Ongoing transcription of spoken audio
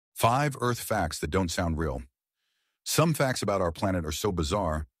5 Earth facts that don't sound real. Some facts about our planet are so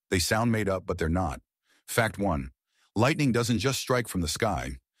bizarre, they sound made up, but they're not. Fact 1. Lightning doesn't just strike from the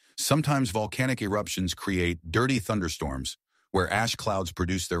sky. Sometimes volcanic eruptions create dirty thunderstorms, where ash clouds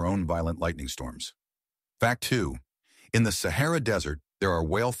produce their own violent lightning storms. Fact 2. In the Sahara Desert, there are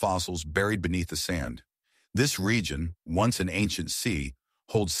whale fossils buried beneath the sand. This region, once an ancient sea,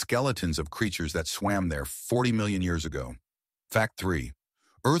 holds skeletons of creatures that swam there 40 million years ago. Fact 3.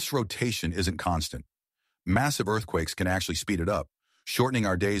 Earth's rotation isn't constant. Massive earthquakes can actually speed it up, shortening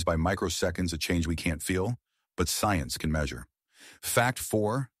our days by microseconds, a change we can't feel, but science can measure. Fact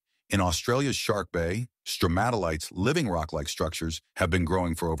 4. In Australia's Shark Bay, stromatolites, living rock-like structures, have been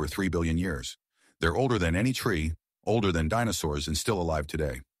growing for over 3 billion years. They're older than any tree, older than dinosaurs, and still alive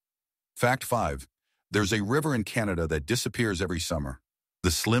today. Fact 5. There's a river in Canada that disappears every summer. The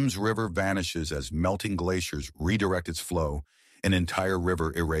Slims River vanishes as melting glaciers redirect its flow, an entire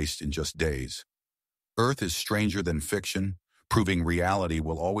river erased in just days. Earth is stranger than fiction, proving reality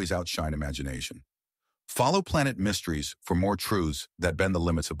will always outshine imagination. Follow Planet Mysteries for more truths that bend the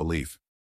limits of belief.